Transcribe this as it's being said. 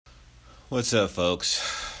What's up, folks?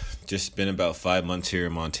 Just been about 5 months here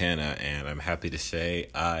in Montana, and I'm happy to say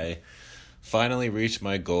I finally reached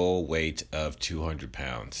my goal weight of 200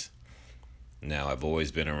 pounds. Now, I've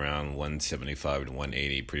always been around 175 to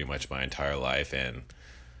 180 pretty much my entire life, and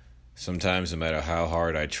sometimes, no matter how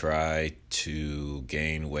hard I try to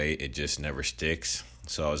gain weight, it just never sticks.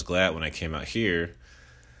 So I was glad when I came out here,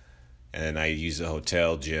 and I use the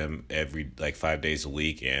hotel gym every 5 days a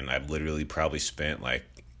week, and I've literally probably spent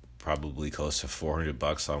probably close to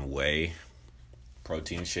 $400 on whey,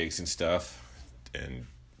 protein shakes and stuff, and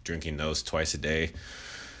drinking those twice a day.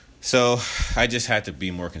 So I just had to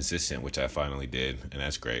be more consistent, which I finally did, and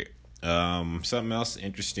that's great. Something else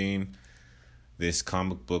interesting, this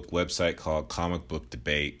comic book website called Comic Book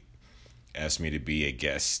Debate asked me to be a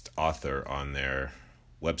guest author on their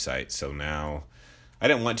website. So now, I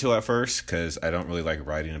didn't want to at first because I don't really like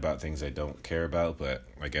writing about things I don't care about, but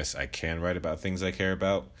I guess I can write about things I care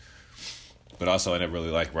about. But also, I never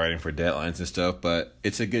really like writing for deadlines and stuff, but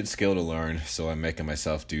it's a good skill to learn, so I'm making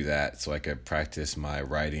myself do that so I could practice my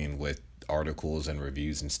writing with articles and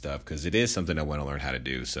reviews and stuff, because it is something I want to learn how to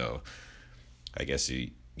do. So I guess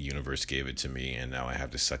the universe gave it to me, and now I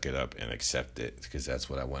have to suck it up and accept it, because that's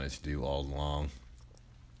what I wanted to do all along.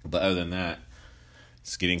 But other than that,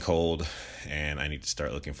 it's getting cold, and I need to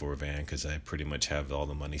start looking for a van, because I pretty much have all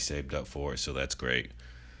the money saved up for it, so that's great.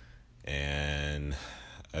 And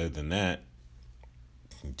other than that,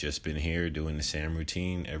 just been here doing the same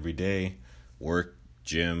routine every day. Work,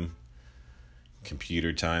 gym,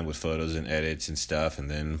 computer time with photos and edits and stuff, and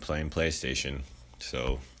then playing PlayStation.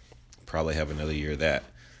 So probably have another year of that.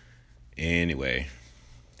 Anyway,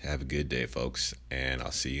 have a good day, folks, and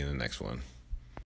I'll see you in the next one.